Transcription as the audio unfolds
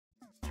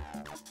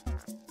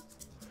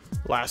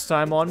Last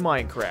time on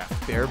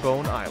Minecraft,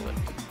 Barebone Island.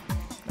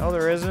 No,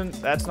 there isn't.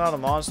 That's not a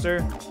monster.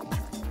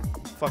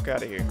 Fuck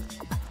out of here.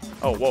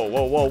 Oh, whoa,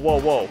 whoa, whoa, whoa,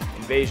 whoa.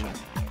 Invasion.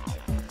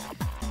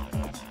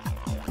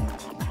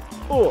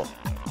 Oh!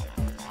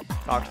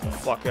 Knocked the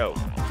fuck out.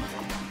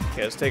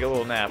 Okay, let's take a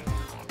little nap.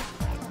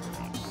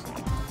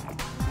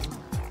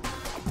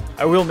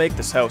 I will make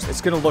this house.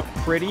 It's gonna look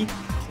pretty,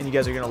 and you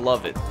guys are gonna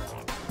love it.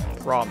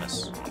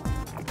 Promise.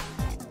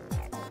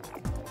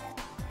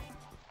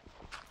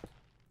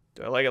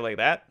 Do I like it like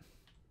that?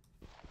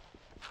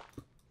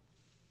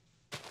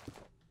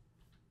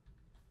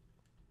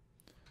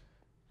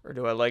 Or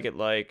do I like it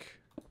like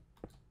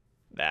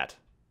that?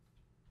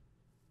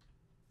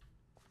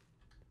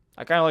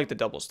 I kind of like the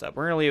double step.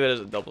 We're going to leave it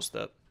as a double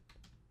step.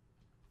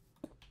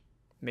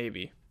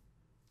 Maybe.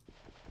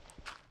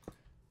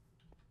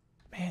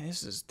 Man,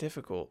 this is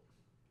difficult.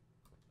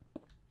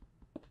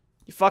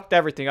 You fucked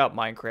everything up,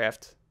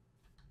 Minecraft.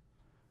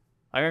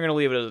 I'm going to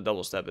leave it as a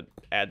double step. It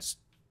adds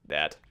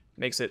that.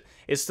 Makes it...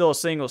 It's still a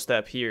single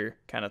step here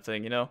kind of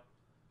thing, you know?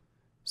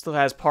 Still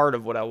has part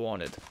of what I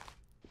wanted.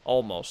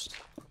 Almost.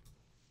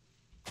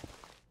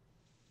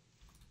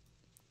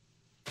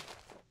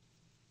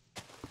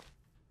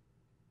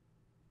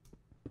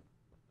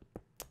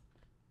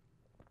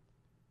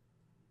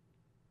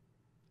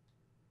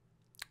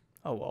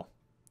 Oh well.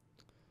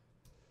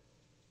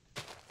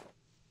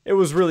 It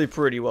was really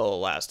pretty while it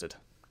lasted.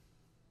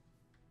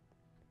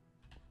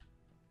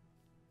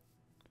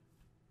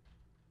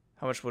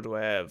 How much wood do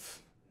I have?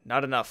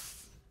 Not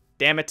enough.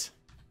 Damn it.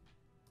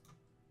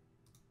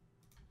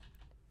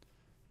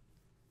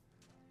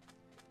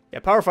 Yeah,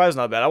 power 5 is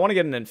not bad. I want to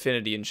get an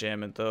infinity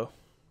enchantment though.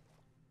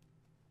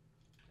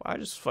 Wow, I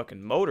just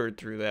fucking motored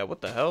through that.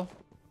 What the hell?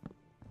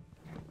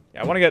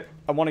 Yeah, I want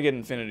to get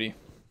infinity.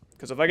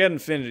 Because if I get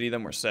infinity,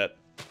 then we're set.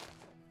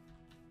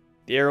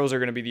 The arrows are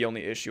going to be the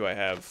only issue I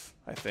have,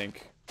 I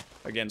think,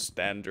 against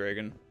the End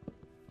Dragon.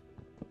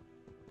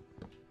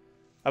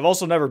 I've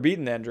also never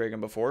beaten the End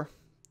Dragon before,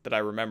 that I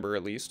remember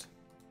at least.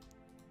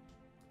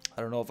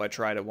 I don't know if I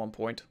tried at one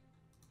point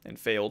and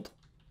failed.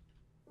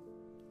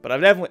 But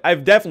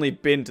I've definitely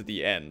been to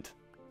the end.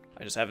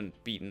 I just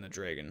haven't beaten the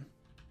dragon.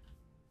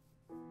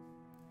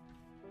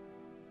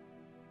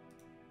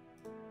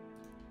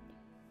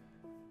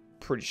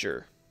 Pretty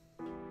sure.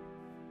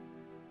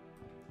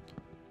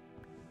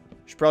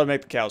 Should probably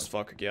make the cows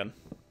fuck again.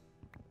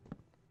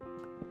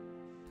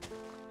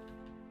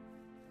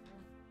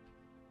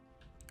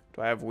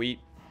 Do I have wheat?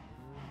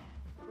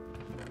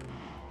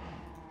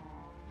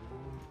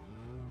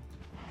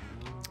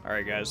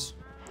 Alright, guys.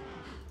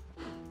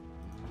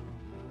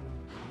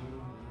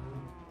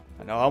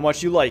 I know how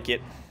much you like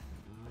it,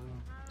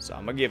 so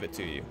I'm gonna give it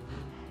to you.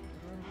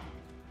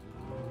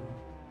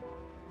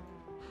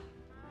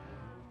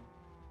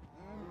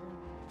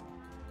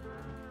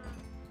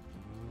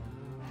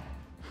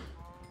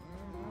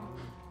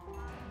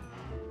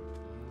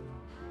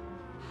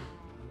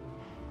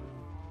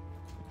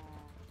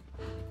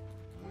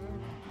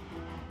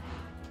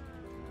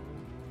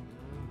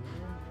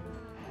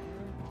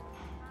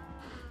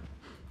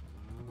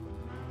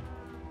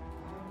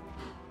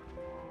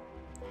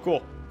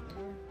 Cool.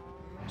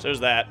 So there's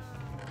that.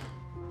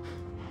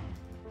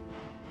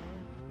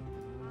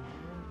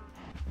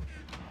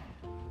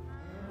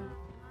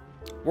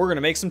 We're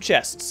gonna make some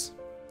chests.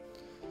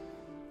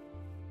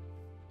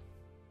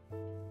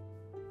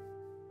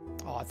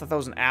 Oh, I thought that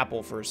was an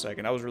apple for a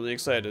second. I was really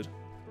excited.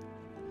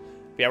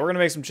 But yeah, we're gonna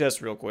make some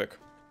chests real quick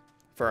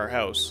for our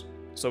house,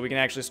 so we can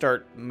actually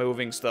start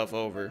moving stuff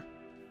over.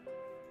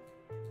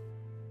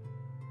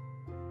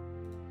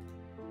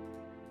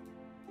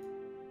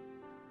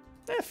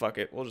 Fuck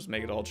it. We'll just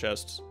make it all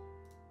chests.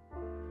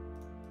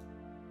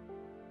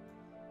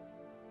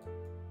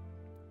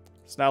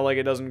 It's not like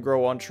it doesn't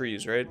grow on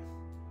trees, right?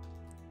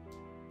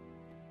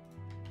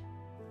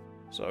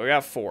 So we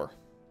got 4.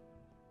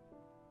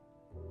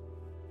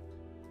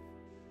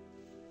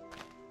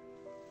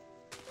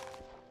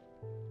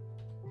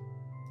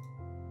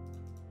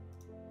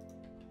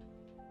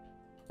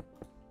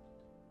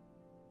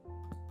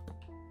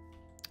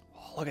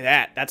 Oh, look at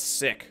that. That's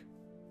sick.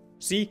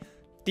 See?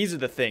 These are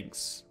the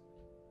things.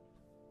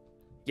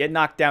 Get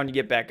knocked down, you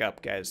get back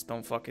up, guys.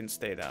 Don't fucking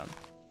stay down.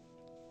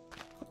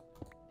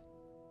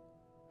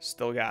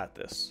 Still got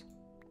this.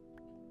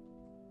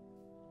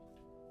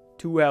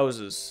 2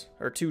 houses.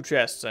 Or 2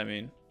 chests, I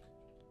mean.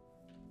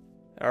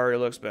 It already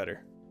looks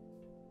better.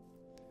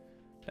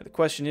 Now the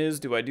question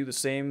is, do I do the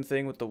same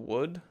thing with the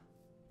wood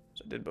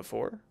as I did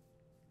before?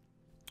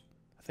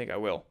 I think I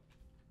will.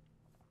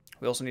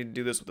 We also need to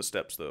do this with the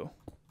steps, though.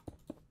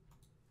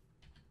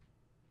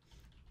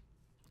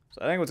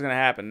 So I think what's going to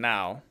happen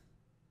now...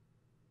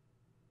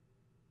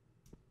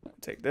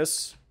 Take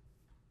this.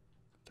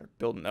 Start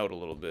building out a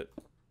little bit.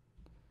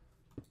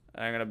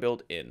 I'm gonna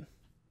build in.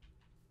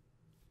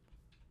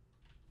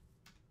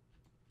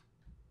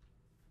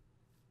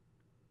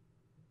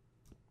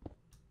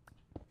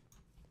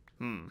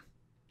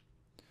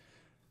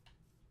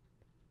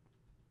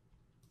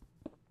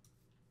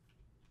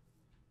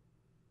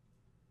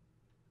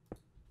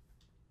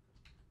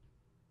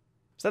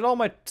 Is that all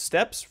my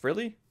steps?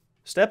 Really?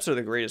 Steps are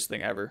the greatest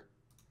thing ever.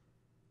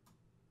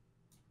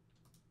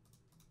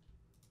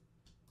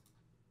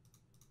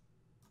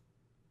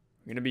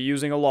 I'm going to be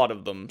using a lot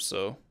of them,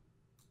 so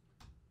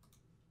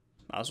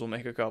might as well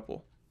make a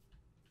couple.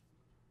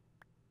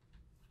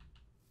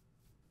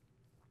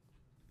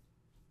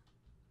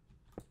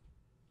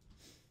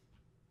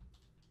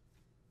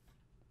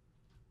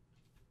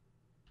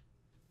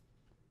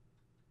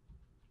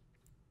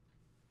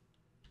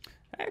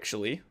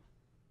 Actually,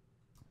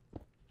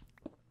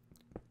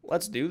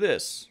 let's do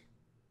this.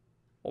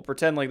 We'll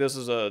pretend like this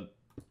is a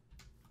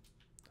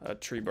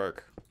tree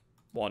bark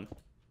one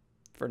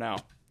for now.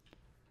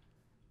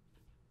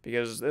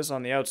 Because this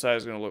on the outside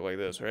is going to look like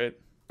this, right?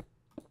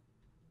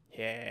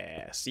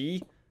 Yeah,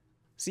 see?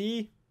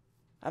 See?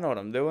 I know what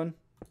I'm doing.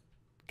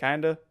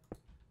 Kinda.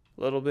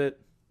 A little bit.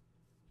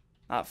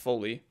 Not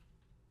fully.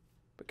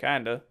 But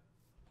kinda.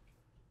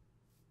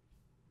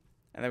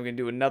 And then we can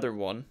do another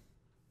one.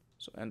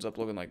 So it ends up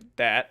looking like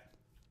that.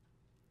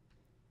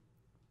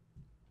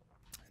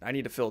 I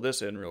need to fill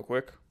this in real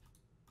quick.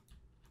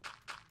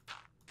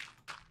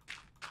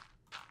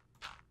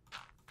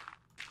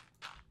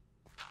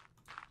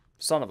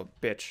 Son of a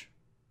bitch.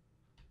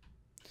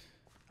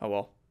 Oh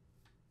well.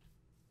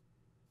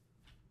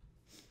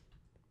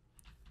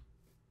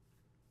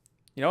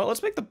 You know what?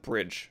 Let's make the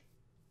bridge.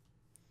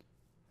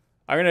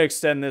 I'm going to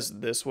extend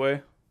this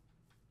way.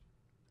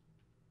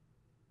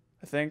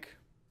 I think.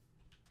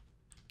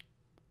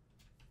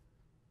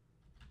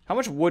 How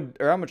much wood,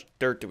 or how much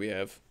dirt do we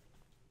have?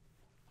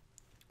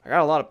 I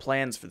got a lot of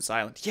plans for this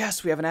island.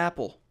 Yes, we have an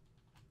apple.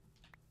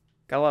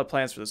 Got a lot of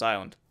plans for this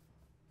island.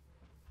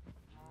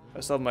 I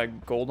still have my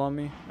gold on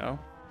me? No?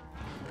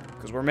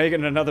 Because we're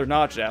making another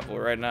notch apple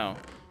right now.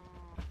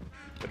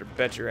 Better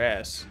bet your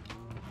ass.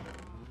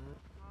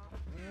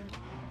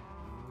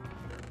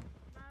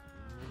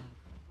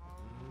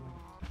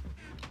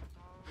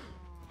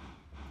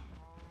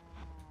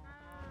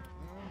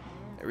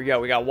 There we go.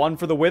 We got one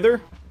for the wither.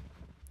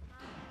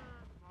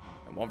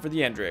 And one for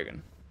the end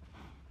dragon.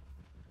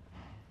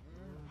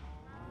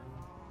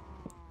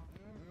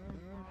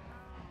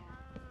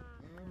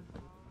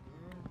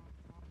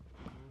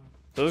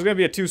 So there's going to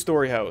be a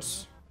 2-story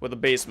house with a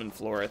basement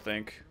floor, I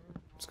think.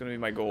 It's going to be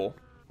my goal.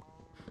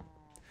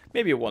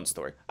 Maybe a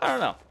 1-story. I don't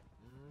know.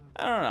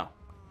 I don't know.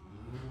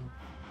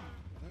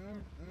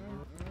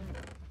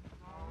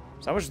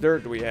 So how much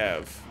dirt do we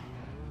have?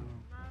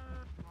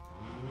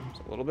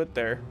 There's a little bit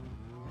there.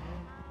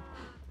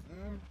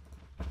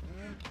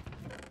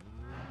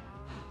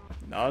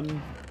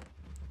 None.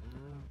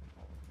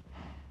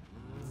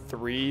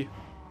 3.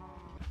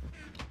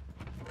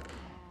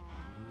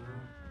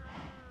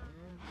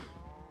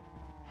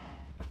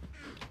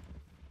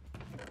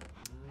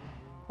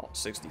 Oh,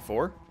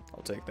 64.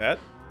 I'll take that.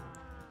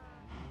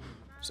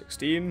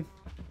 16.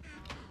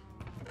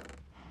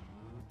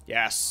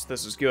 Yes,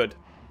 this is good.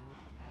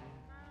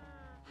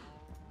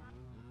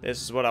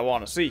 This is what I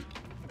want to see.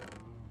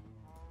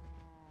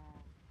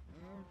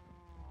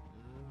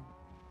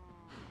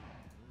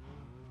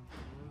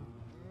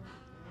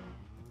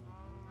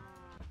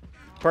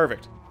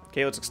 Perfect.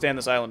 Okay, let's extend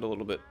this island a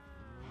little bit.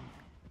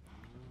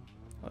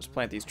 Let's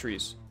plant these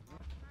trees.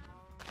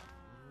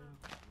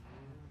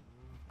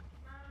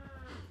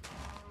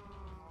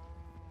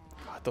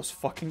 God, those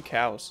fucking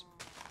cows.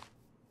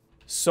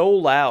 So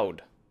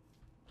loud.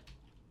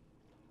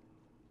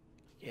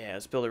 Yeah,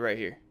 let's build it right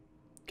here.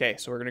 Okay,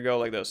 so we're gonna go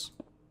like this.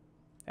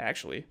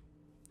 Actually.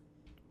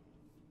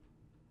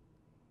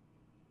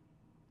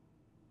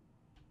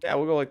 Yeah,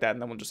 we'll go like that,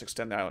 and then we'll just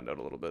extend the island out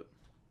a little bit.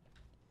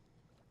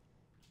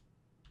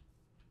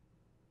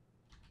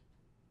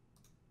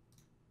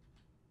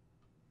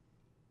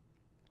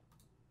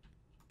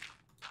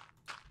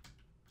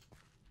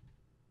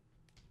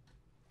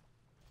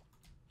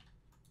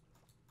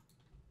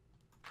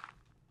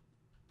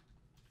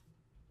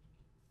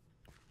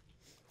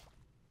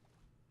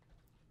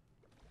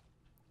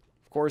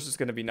 Of course it's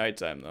going to be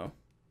nighttime, though.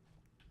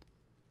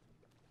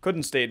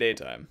 Couldn't stay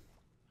daytime.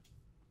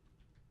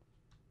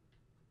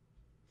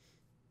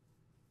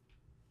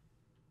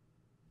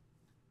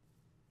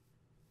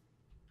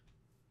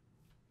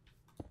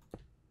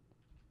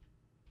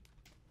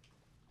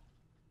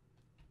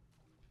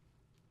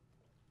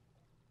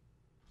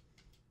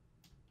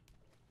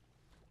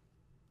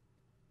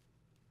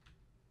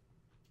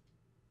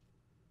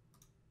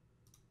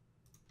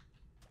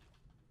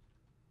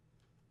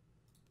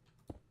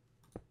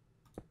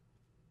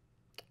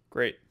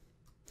 Great.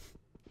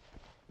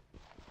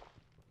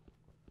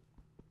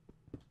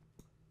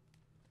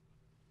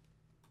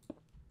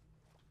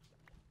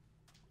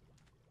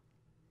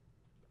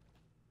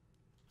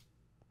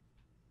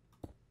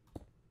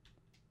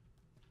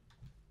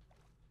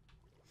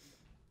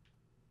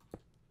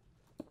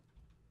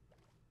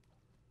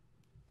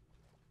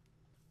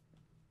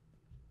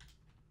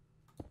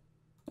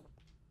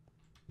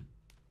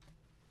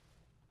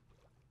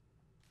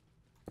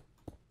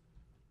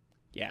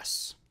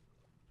 Yes.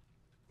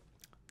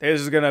 This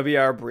is going to be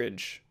our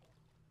bridge.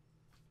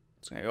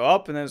 It's going to go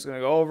up, and then it's going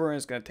to go over, and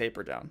it's going to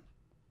taper down.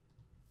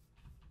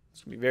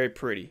 It's gonna be very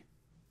pretty.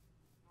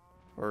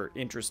 Or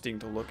interesting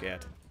to look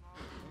at.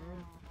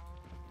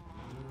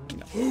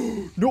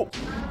 No. No!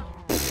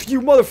 Pff,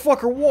 you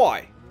motherfucker,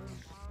 why?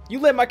 You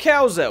let my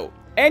cows out.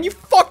 And you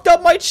fucked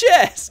up my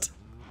chest!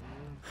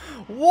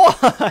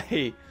 Why?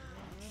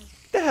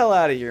 Get the hell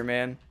out of here,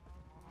 man.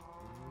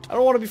 I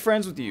don't want to be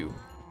friends with you.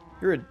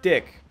 You're a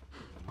dick.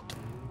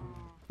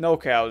 No,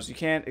 cows. You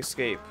can't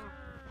escape.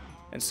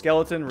 And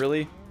skeleton,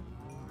 really?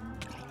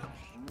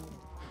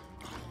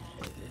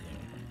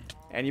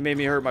 And you made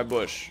me hurt my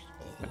bush.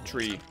 My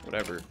tree.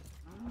 Whatever.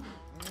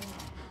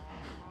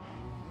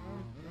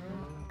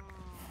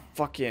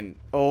 Fucking...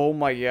 Oh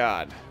my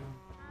god.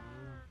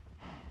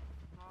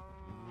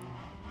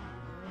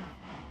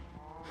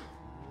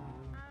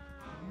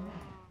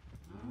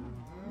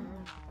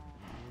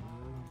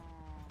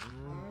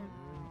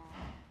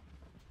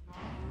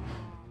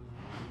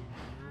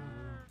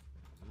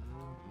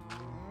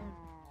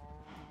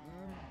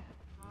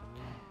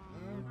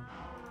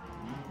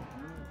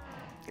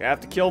 I have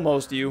to kill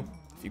most of you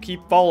if you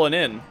keep falling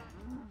in.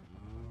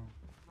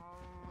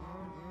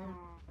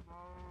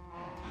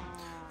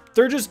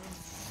 They're just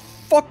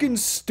fucking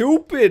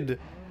stupid.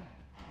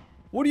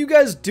 What are you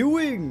guys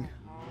doing?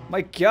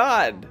 My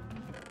god.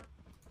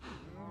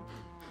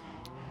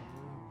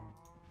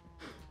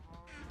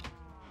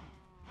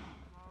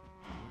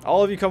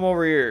 All of you come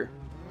over here.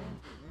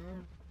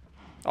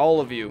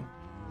 All of you.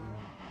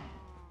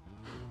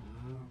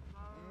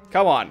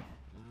 Come on.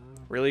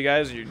 Really,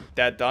 guys? You're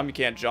that dumb you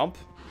can't jump?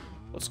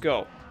 Let's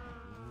go.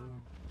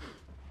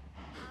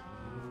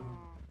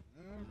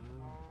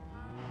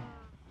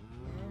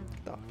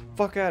 Get the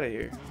fuck out of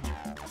here.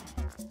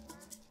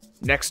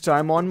 Next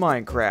time on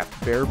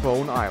Minecraft,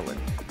 Barebone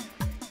Island.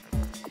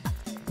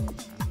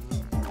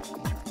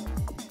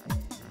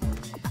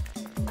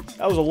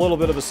 That was a little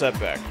bit of a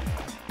setback.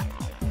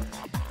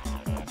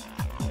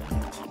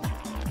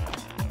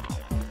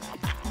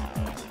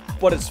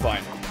 But it's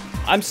fine.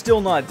 I'm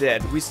still not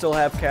dead. We still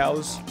have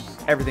cows.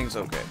 Everything's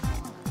okay.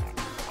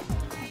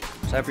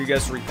 It's time for you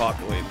guys to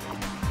repopulate.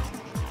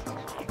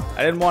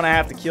 I didn't want to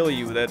have to kill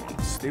you with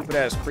that stupid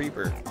ass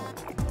creeper.